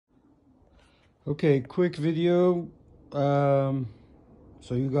Okay, quick video so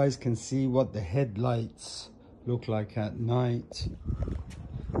you guys can see what the headlights look like at night.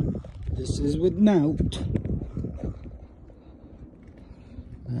 This is without,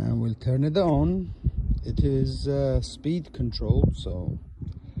 and we'll turn it on. It is speed controlled, so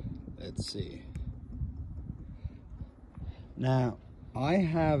let's see. Now I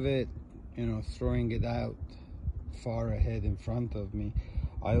have it, throwing it out far ahead in front of me.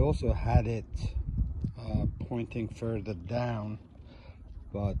 I also had it pointing further down,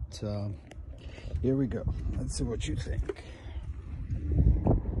 but here we go. Let's see what you think.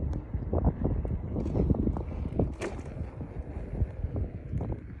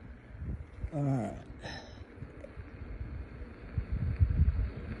 All right.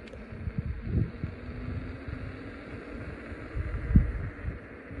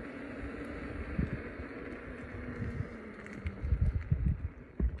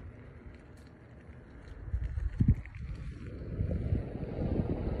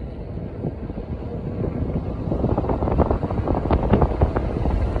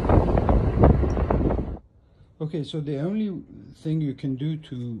 Okay, so the only thing you can do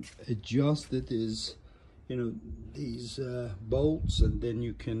to adjust it is, these bolts, and then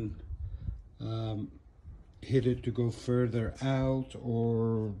you can hit it to go further out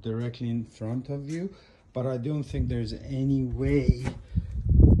or directly in front of you. But I don't think there's any way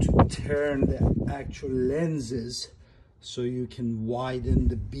to turn the actual lenses so you can widen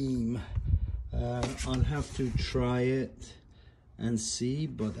the beam. I'll have to try it and see,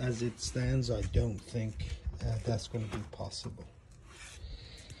 but as it stands, I don't think that's going to be possible.